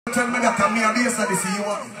tell me that I'm here this and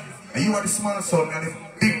you are the small son and the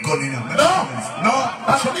big gun in him. No,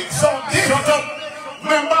 that's a big son. Shut up.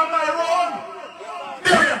 Remember my role.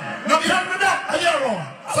 No, tell me that. I hear wrong.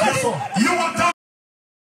 You want to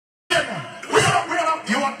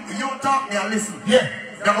you talk me and listen. Yeah.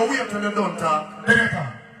 You're going to wait till you don't talk.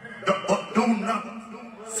 Do not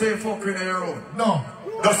say fuck in your own. No.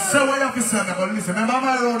 Just say what you have to say and I'm going to listen. Remember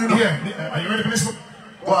my own, you know? Yeah. Are you ready to listen?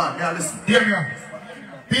 Go on, yeah, listen. Hear me.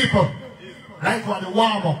 People, like what the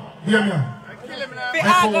warm up. Hear me. The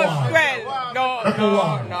August 12. No.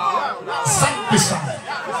 Sanctify.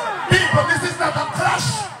 People, this is not a clash.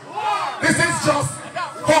 This is just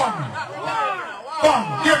fun.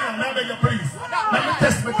 Hear me, let me beg you please. Let me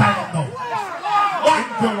test my time up now.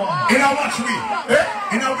 In a which way?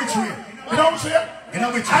 Eh? In a which way? In a which way? In a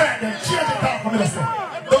which way? Alright then, change the time for me to say.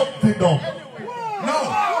 Don't be dumb. No.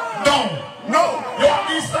 You want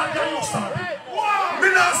me to start or you start it? Me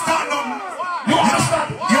not start no. You want to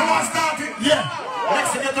start it? You want to start it? Yeah.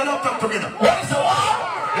 Let's get the laptop together. What is the what?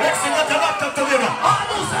 Let's get the laptop together.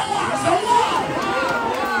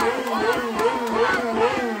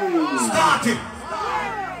 Start it.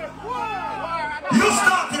 You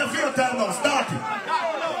start it if you're time now. Start it.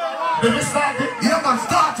 Did we start it? Yeah, man,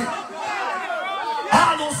 start it.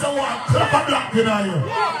 I don't say what. Clap a black in you.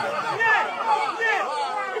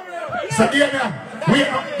 So, dear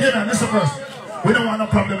man, listen first. We don't want no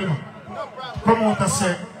problem, you know. Promoter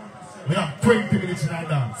said we have 20 minutes in our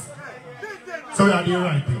dance. So we are the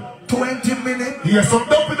right thing. 20 minutes? Yes, so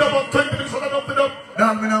dump it up, 20 minutes, dump it up.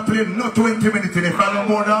 Now I'm not playing no 20 minutes in it. If I don't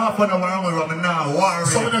more than half an hour, I'm now warrior.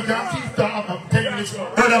 So we don't keep talking 10 minutes.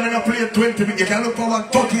 Brother, I'm not playing 20 minutes. You can look for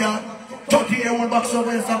 130 and 30 and one box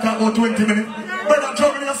over here, so I can go 20 minutes. Brother,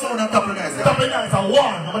 juggling your sound and tapping nice. Tapping nice, a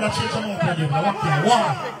one. I'm going to change them up again. I want to play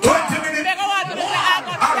one. 20 minutes?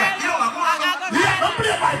 Alright, yeah, don't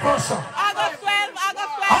play my person. August 12.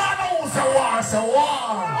 I don't say war, say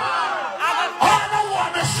war. I don't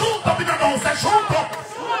want to shoot up in the nose, say shoot up.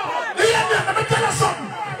 Let me tell you something.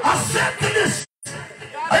 I said to this.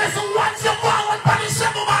 I used to watch your forward by the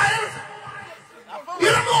 7 miles. You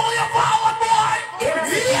don't know who you're forward, boy.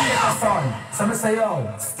 Yeah. Some say yo,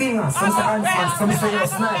 Stinger, some say Ant-Man, some say yo,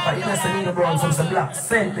 Sniper, you know say Nino Brown, some say Black,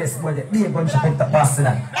 Sentence, boy, they a bunch of pent up bastard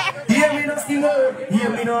that. Hear me no Stinger, hear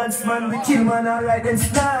me no Ant-Man, we kill man, alright then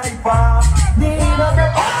Sniper. Nino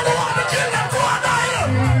Brown. I don't want to kill them, go on here.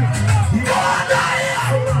 Go on here.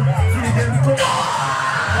 Kill them, go on.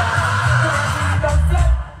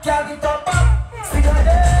 Can't get up, Stinger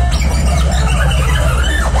there.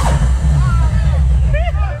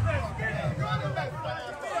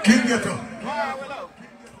 King Ghetto.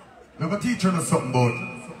 I'm going to teach you something about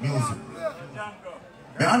music.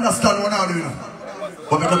 I understand what I'm doing,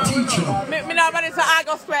 but I'm going to teach you. Me know about it to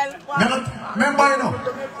August 12. Remember, you know,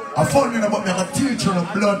 I'm fun, you know, but I'm going to teach you the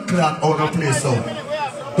blood clot how to play so.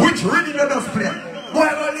 Which rhythm you just play? Boy,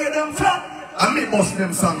 I'm going to lay them flat and me bust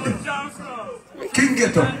them something. King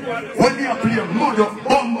Ghetto, when you play mother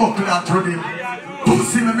bumbo clot rhythm,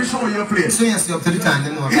 pussy, let me show you play. So yes, up to the time,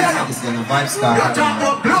 you know, this is a vibe star. You're talking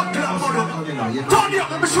about blood clot mother. Turn you up,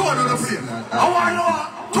 let me show you the play. I want you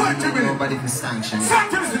 20 minutes. Nobody can sanction it.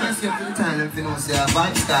 Sanction it. Yes, up to the time, if you know, say a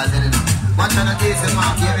vibe star, then you know. Watch on the days and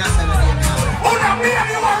mark, give me a 7 game now. Who the me and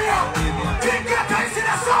you warrior? King Ghetto is in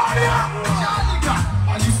the sound here.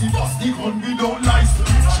 And you see us, the gun, we don't license.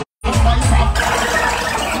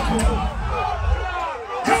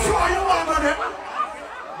 You sure you want on it?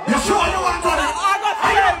 You sure you want on it?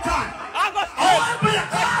 I have time.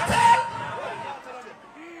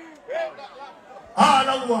 All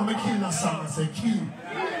I want to kill a song and say kill.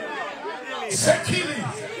 Say kill it.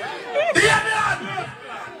 Dear man,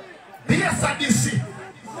 dear Adyssey,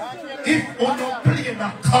 if you don't play the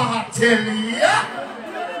cartel, yeah?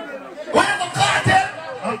 When the cartel,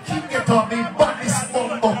 I keep get on the baddest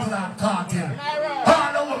bumbo clan cartel.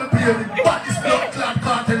 All I want to play the baddest blood clan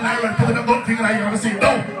cartel and I went to the good thing and I want to see.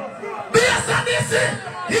 No. Dear Adyssey,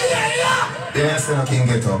 yeah. Yes, I'm King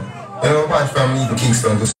Ghetto. You know, apart from me to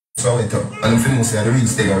Kingston to Soweto, and if you know, say the real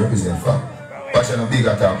state I represent for. Watch on a big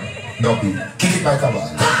attack, dopey, kick it like a ball.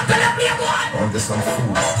 I want some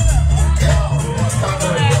food.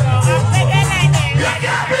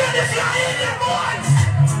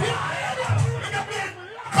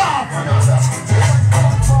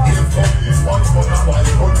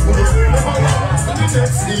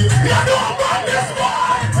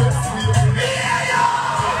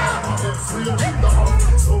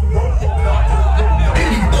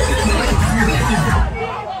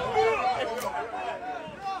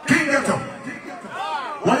 King Ghetto,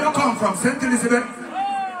 where you come from? St. Elizabeth?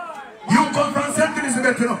 You come from St.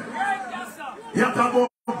 Elizabeth, you know? You have to go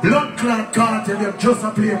Blood clot cartel, they just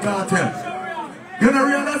a play cartel. You don't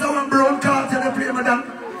realize how one brown cartel they play, madam?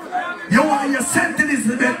 You want your sentence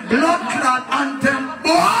to the blood clot anthem,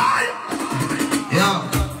 boy! Yeah.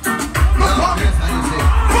 Look on it!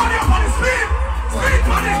 Put up on the speed! Speed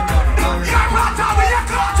on it! You're cartel, you're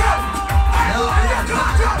cartel! You're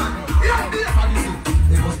cartel! You're cartel!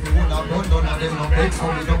 They must be one of them, none of them no break. So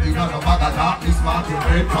we don't be none of bag of dark. This market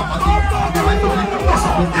break property. And the right to be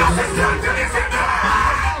possible. Yes, it's sentence in there!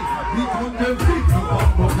 We want them big to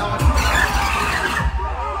pop up now.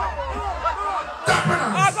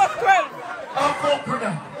 August 12.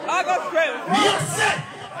 August 12. Yes, sir.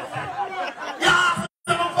 Yeah,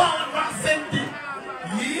 never forward from Senti.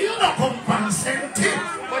 You don't come from Senti.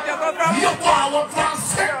 But you go from? You forward from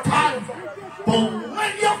Senti. But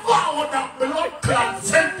when you forward that blood clot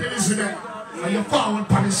Senti, listen there. And you forward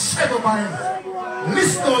from the 7 miles.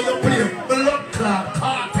 Listen how you play blood clot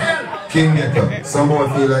cartel. King Ghetto. Some boy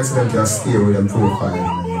feel like them can stay with them profile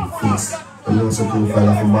and face. And you also profile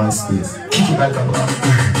of my space. Kick it like a ball.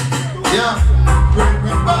 Yeah.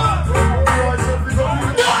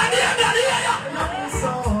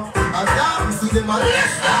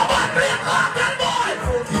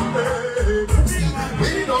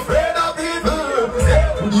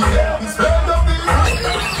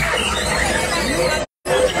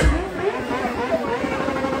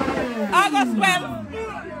 August 12.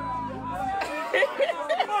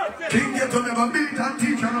 King Ghetto never beat and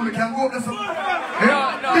teach, and we can go there some. No.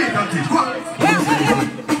 Beat and teach, go on.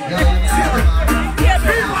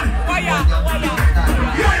 Wire.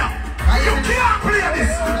 Yeah. You can't play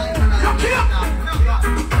this. You can't.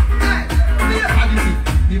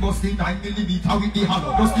 We must think 9mm with the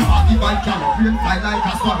hollow. Just the 45 caliber. Brain fly like a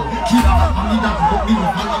swallow. Keep up and me that but me no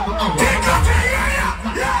follow the hour.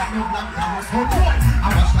 No black camera so boy. I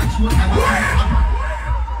watch like show time.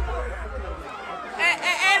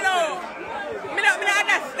 Hello. Me not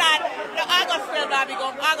understand. The August 12 now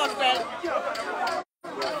become August 12.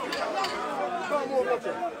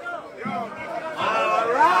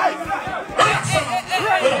 Alright.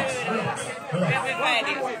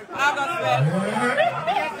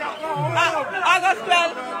 August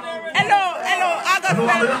 12. Hello, August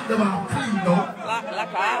 12. Lock them out, clean though.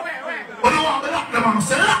 Lock out. But you want to lock them out,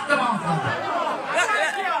 say lock them out.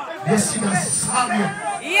 You see that song here?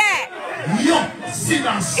 Yeah. You see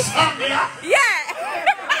that song here? Yeah.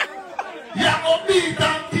 You go beat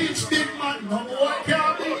and teach big man. No boy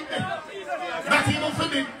can't beat me. Not even for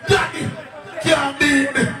me daddy can't beat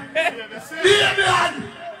me. Baby man.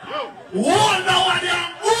 One now and you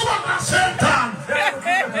over the Satan.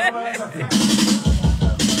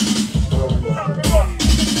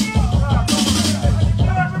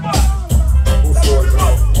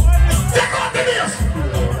 Take out the ears.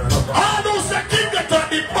 All those that keep the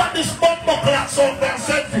Spanish bumper class on their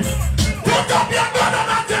selfie. Put up your gun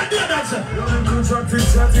and attend the dancer.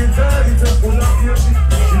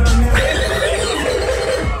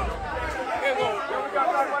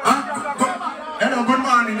 Hello, good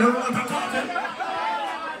morning. You want a cartel?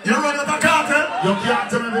 You want a cartel? You can't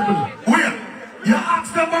tell everybody. Wait. You ask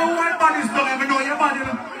them about why bodies don't even know your body.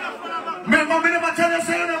 Remember, me never tell you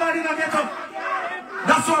say your body don't get up.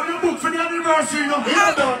 That's why you book for the anniversary, you know.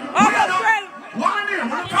 You're done. August 12. One name,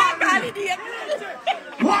 one call me.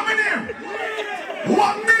 One name.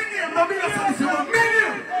 1 million. No, me not say 1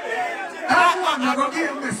 million. Everyone, I go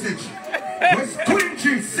give a message. With Queen G,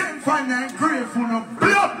 send fine and grateful, no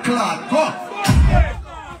blood clot. Go.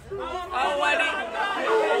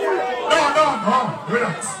 No,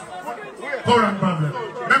 relax. Current problem.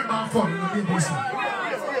 Remember I'm funny, you need this.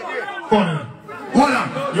 Funny. Hold on.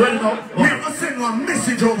 You ready now? We must send one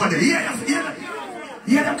message over there.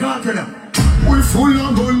 Hear the cartel. We full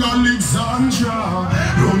of gun Alexandria.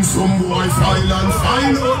 Run some boy file and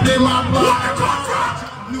find out them a back.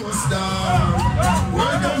 No star.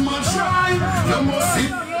 Where them a try? You must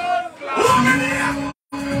sit.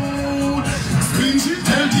 Stingy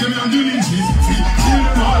tell them and the lynches. Kill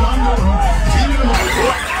them all and run. Kill them all.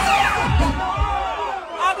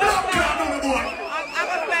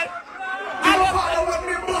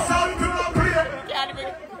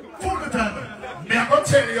 Me I go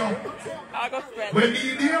tell you. August 12. We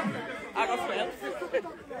need him. August 12.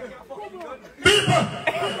 People.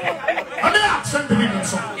 I'm the accent to me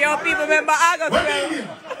so. Yo, people remember August 12. We need him.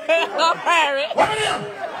 What are you?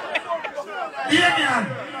 Yeah,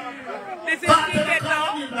 This is but King Ghetto.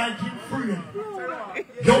 like him free.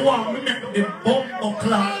 You want me make the bomb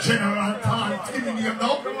clock general card killing you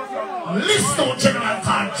now? List out general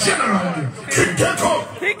card general. King Ghetto.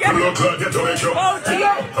 King Ghetto. Blood clot detonation. Oh,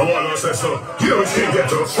 Gio. I want to say so. Huge King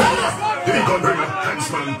Ghetto. The big gun bringer,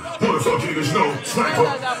 handsman. Motherfucking English, no. Sniper.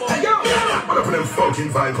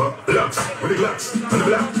 Fucking viper, lux, with the glocks, and the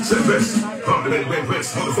black, set vest. Pump the bed, went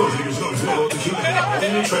west. All the folks niggas know it's all to kill them.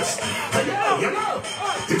 In interest.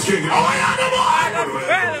 It's king. Oh, yeah, the boy!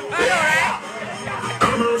 Yeah!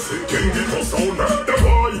 Have mercy, king, it was so bad, the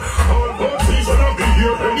boy. All parties and I'll be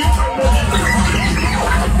here anytime.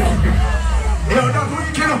 Yo, that's what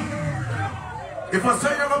you kill him. If I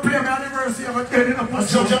say you're going to play my anniversary, I'm going to get in a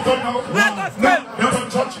position. Judge, you're done now. No, don't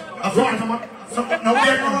judge. I've got it, man. No,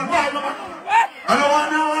 I don't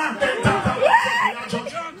want no one.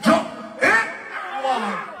 Jump. Eh?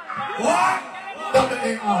 What?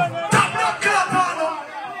 Top blood clot, Pano.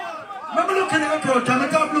 Remember looking at the crowd. Can I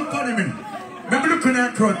top look for him in? Remember looking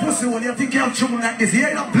at the crowd. Pussy, when you think you're chewing like this, you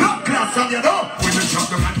ain't a blood clot, son, you know? We will chop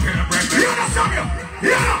the man, pay the break. You understand me?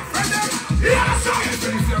 You understand me? You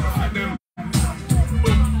understand me?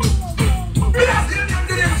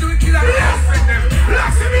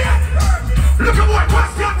 Look at what,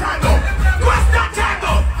 question time though! Question time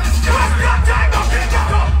though! Question time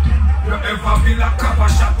though! You ever feel a copper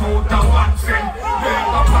shot out of one thing? You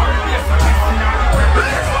ever parry this and this thing and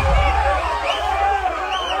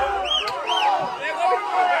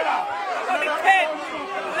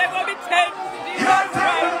They're gonna be 10. You're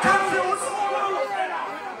confused!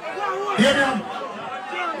 Hear them?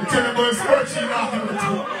 You tell them about spreadsheet after the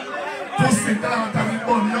two. Pussy down and we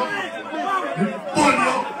burn you. We burn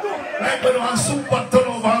you. Like when you want super turn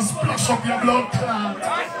over and splash up your blood clot.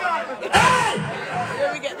 Hey!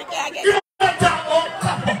 Here we get the gag. You want that old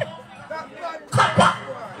copper? Copper!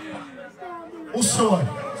 Who's so?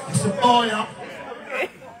 It's a boy, yeah?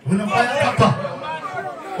 We don't fire copper.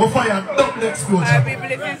 We fire double explosion. People,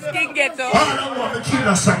 this is King Ghetto. All I want to kill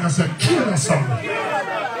a song, I said, kill a song.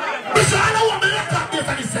 Listen, I don't want to lock up this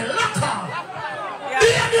and he said, lock up.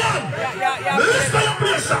 Yeah. Listen, you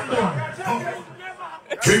play some more.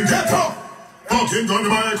 King Ghetto! Fucking gun to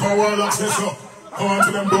my car while access up. Go on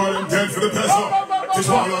to them boy and dead for the peso. Just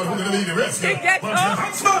walk out who gonna lead the rest. King Ghetto. You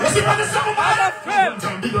see what the song about?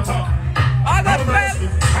 August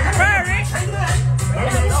 12. Prairie.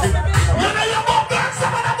 You know your mom got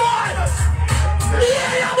some of the boys.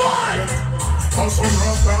 Yeah, your boy. Also,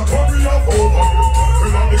 Rasta, hurry up over you.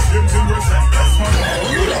 Fill out the same thing we're saying. That's my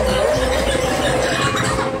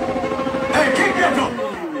Hey, King Ghetto!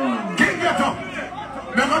 King Ghetto!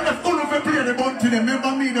 Remember the full of play the bun to them.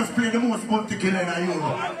 Remember me just play the most bounty killer in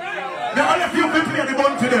Europe. Remember if you play the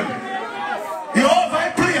bun to them. You over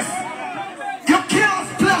a place. You can't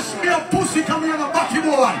splash me a pussy come here and back you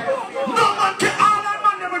boy. No man can, all that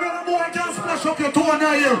man never gonna boy can't splash up your toe in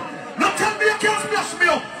here. No tell me you can't splash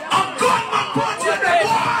me up. I'm gunman punch you there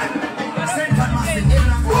boy.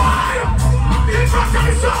 Boy! Interest in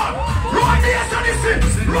the sun. Right here to the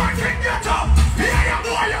sin. Right King Ghetto. Here you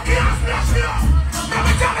boy you can't splash me up.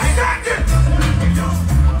 Never tell me something.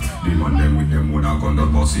 The man them with them when I gun the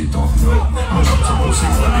boss it up. I'm supposed to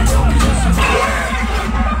when they come here.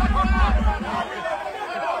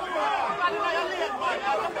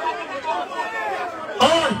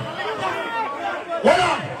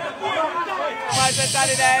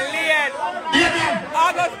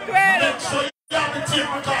 August 12. So you have to take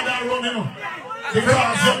my car and run him.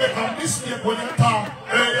 Because you make a mistake when you talk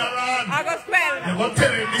earlier on. August 12. You will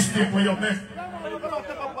tell you a mistake when you make.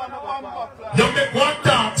 You make one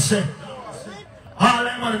talk, say. All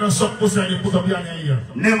I want to know some pussy and you put up behind your ear.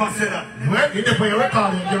 Never say that. Well, you never your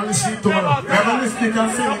record, you can listen tomorrow. Never listen, you can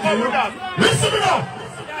say it. Listen to me now.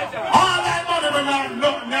 All I want to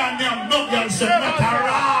know, no girl say, not a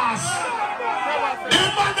ras. The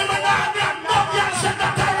man never know, no girl say,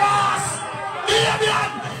 not a ras.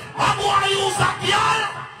 I'm going to use a girl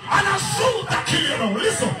and I shoot a killer.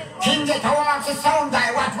 Listen. King Ghetto wants a sound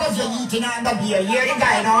guy. What was you eating on the beer? You're the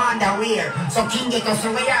guy no underwear. So King Ghetto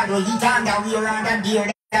so we are going to eat underwear on the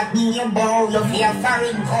beer. That mean you bow, you feel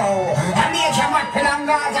foreign cold. I made you what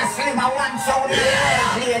Pilanga just slim a one sound.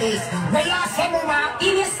 Clear this. We lost some mama.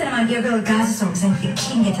 In your cinema, your girl Gaza song and the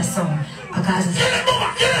King Ghetto song. A Gaza song. Kill it,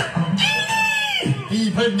 mama, kill it.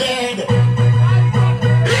 People dead.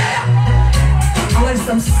 I want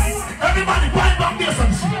some. Everybody, find back there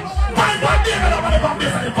some shit. Find back there, everybody back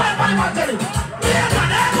there some shit. Find back there, yeah, man,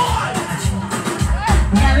 hey, boy.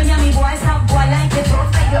 Nyami boy, some boy like it.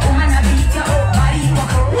 Like the woman, I beat you up. Body, you walk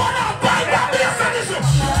out. What up, find back there some shit.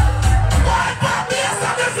 Find back there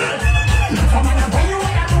some shit. Come on, when you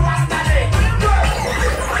want to do one day.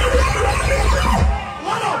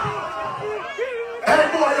 What up? Hey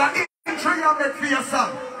boy, you're in tree and make for your son.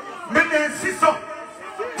 Me name Siso.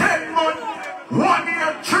 10 months, 1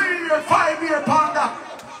 year, 3 year, 5 year panda.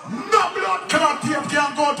 No blood clot tape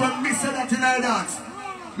can go to and miss that in a dance.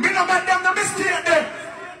 Me no make them no mistake there.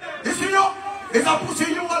 You see you? It's a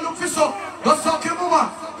pussy you want look for so. Go suck your woman.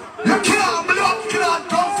 You can't blood clot,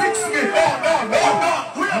 come fix me. No.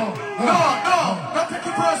 Don't take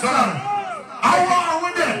it personal. I want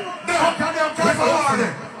with it. How can you try for war?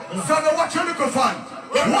 So now watch your little fan.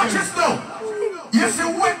 Watch this now. You see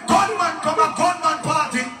when gunman come a gunman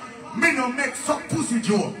party, me no make some pussy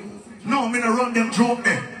joke. No, me no run them joke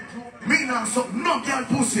there. Me no suck no girl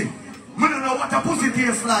pussy. Me no know what a pussy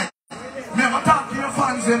tastes like. Me have a talk to your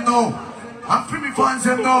fans them now. And free me fans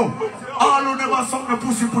them now. All who never suck the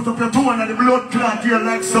pussy put up your toe and the blood clot here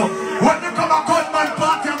like so. When they come a gunman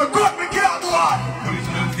party, I'm a gun me can't go on.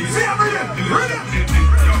 See him reading.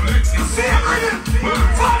 See him reading.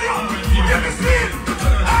 Follow. Give me speed.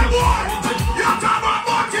 Hey boy. You're talking about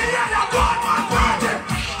party here. You're gunman party.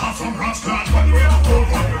 Have some rasta when we are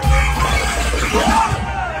over.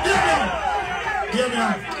 Yeah,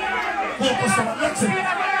 man. Focus on it. Let's see.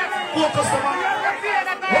 Focus on it.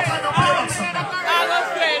 What kind of play box?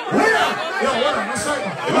 Yo, what on? Let's say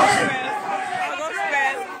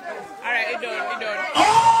Alright, it done. Oh!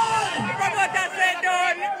 The promoter said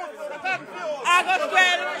done. August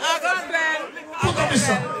 12. Put up this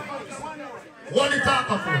one. What it talk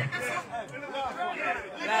about?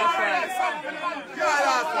 Last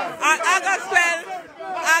one.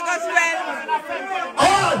 August 12.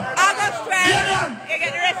 Oh! August 12. Yeah, you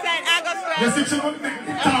get the rest of August 12. Yes, it's going to make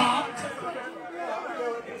the talk.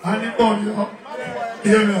 And the bun, you know.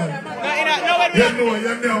 Yeah, man. You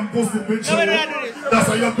know, I'm pussy bitch. That's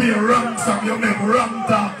why you're being wrong, Sam. You make wrong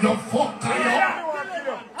talk. You're fucked, you know.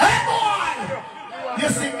 Hey, boy! You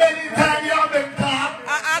see, many times you have been talk.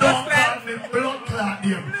 Don't call me blood clot,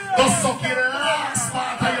 them. Just suck your last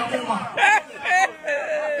part of your woman.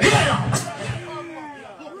 Yeah!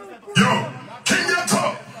 Yo, King Ghetto.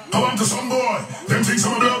 I want to some boy. Them things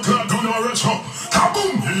I'm a blood clot, don't know a rich hop.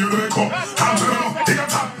 Kaboom! Here you go, come. Come to them, take a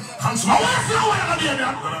tap. Hands I want to see what I'm doing,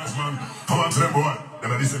 man. come on to them, boy.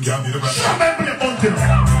 Then I listen, can't be the best. Shut up, play bunting. I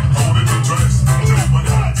want to do dress. I'm telling you, man,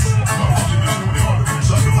 the heights. I'm a fucking bitch, when they all the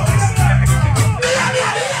shot the lights.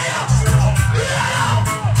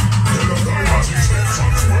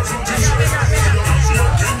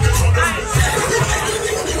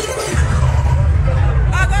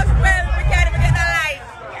 August 12, we can't even get the light.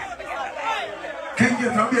 King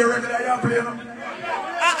Ghetto, be a regular, you play them.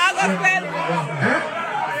 August 12.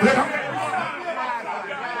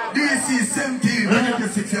 DC 17,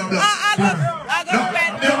 96 years black. August 12.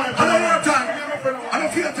 I know your time. I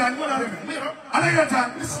don't feel your time. I know your time.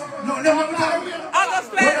 No, never time.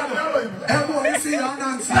 August 12. Hey boy, you see your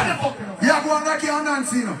Nancy. You go and rock your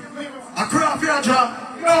Nancy, you know. I craft your job.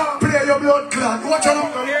 No, play your blood clot. Watch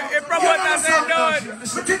out. You promote us and done.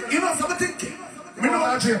 You know something? Me know.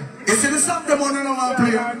 You see the song them on and I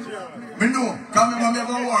play. Me know. Come me have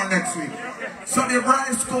a war next week. So the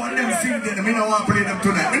bride score and them sing them. Me don't want to play them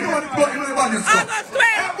tonight. Me know what the body score. August 12.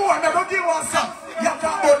 Hey boy, never give one song. You have to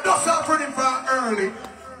talk about dust off for them from early.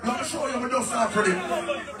 I'm going to show you my dust off for them.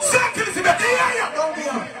 Second is the best. Yeah. Don't be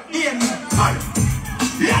on. Yeah,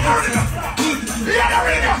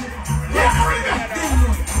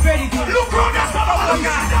 Very good. Look around that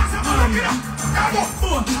stuff.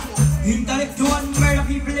 Intellectual murder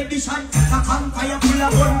people edition. A campfire full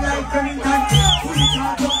of gun like Remington. Full of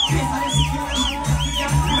charge up, place and a secure.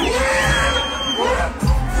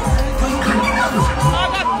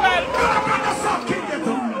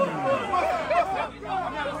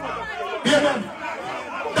 Yeah, man.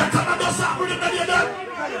 That's another song with the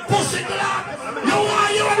pussy clock.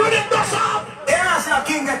 You are with the song. Here's your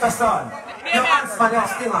King Ghetto son. Your hands man, your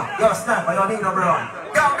stinger, your sniper, your Nino Brown.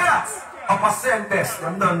 Go, relax. Up a same test.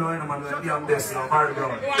 I'm done knowing man when I'm this now, marry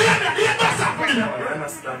down. You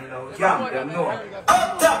understand, you know? Yeah, them know.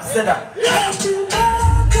 Up top, say that.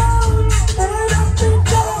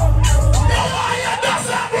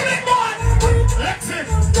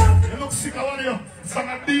 You look sick, I want you. Son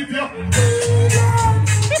of deep, yo.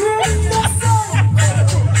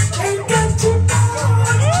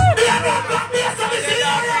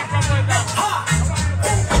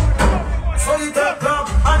 So you take club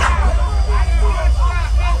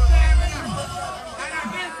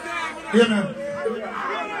Yeah, man.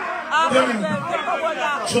 Yeah, man.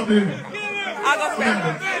 Shut in.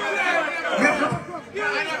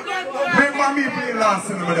 Make my me play last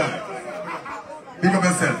in the middle. Big up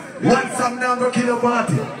yourself. One song now go kill your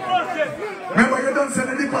party. Remember you done send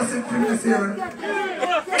the deposit from this year.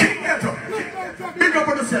 King Ghetto. Big up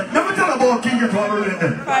on yourself. Never tell about King Ghetto already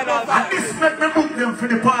then. And this make me book them for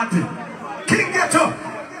the party. King Ghetto.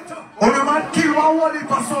 On a man kill one whole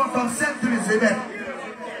heap of soul from centuries with them.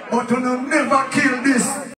 But you never kill this.